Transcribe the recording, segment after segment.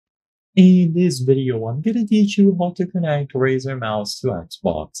In this video, I'm gonna teach you how to connect Razer mouse to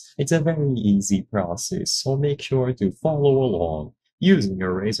Xbox. It's a very easy process, so make sure to follow along. Using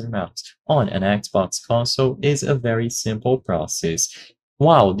your Razer mouse on an Xbox console is a very simple process.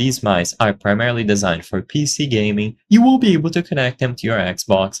 While these mice are primarily designed for PC gaming, you will be able to connect them to your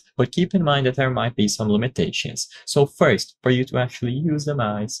Xbox, but keep in mind that there might be some limitations. So first, for you to actually use the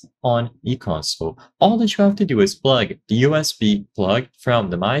mice on the console, all that you have to do is plug the USB plug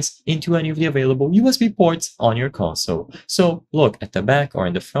from the mice into any of the available USB ports on your console. So look at the back or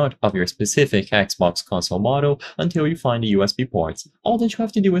in the front of your specific Xbox console model until you find the USB ports. All that you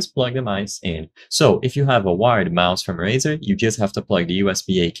have to do is plug the mice in. So if you have a wired mouse from Razer, you just have to plug the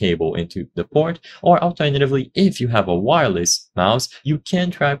USB-A cable into the port, or alternatively, if you have a wireless mouse, you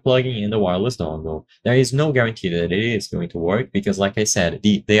can try plugging in the wireless dongle. There is no guarantee that it is going to work because, like I said,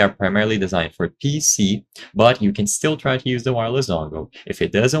 they are primarily designed for PC, but you can still try to use the wireless dongle. If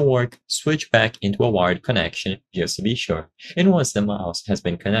it doesn't work, switch back into a wired connection just to be sure. And once the mouse has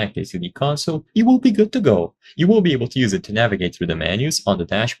been connected to the console, you will be good to go. You will be able to use it to navigate through the menus on the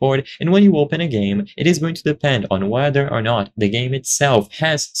dashboard, and when you open a game, it is going to depend on whether or not the game itself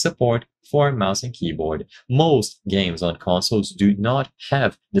has support for mouse and keyboard. Most games on consoles do not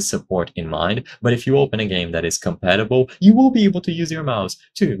have the support in mind, but if you open a game that is compatible, you will be able to use your mouse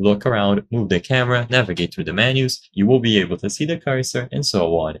to look around, move the camera, navigate through the menus, you will be able to see the cursor, and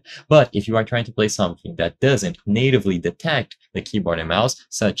so on. But if you are trying to play something that doesn't natively detect the keyboard and mouse,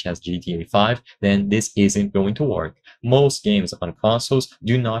 such as GTA 5, then this isn't going to work. Most games on consoles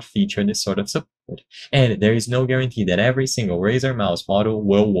do not feature this sort of support. And there is no guarantee that every single Razer mouse model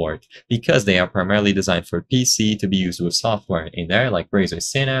will work. Because they are primarily designed for PC to be used with software in there, like Razer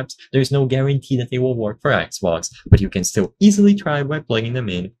Synapse, there's no guarantee that they will work for Xbox, but you can still easily try by plugging them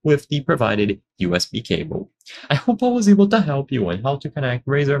in with the provided USB cable. I hope I was able to help you on how to connect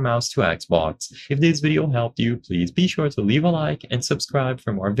Razer mouse to Xbox. If this video helped you, please be sure to leave a like and subscribe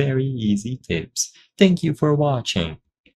for more very easy tips. Thank you for watching.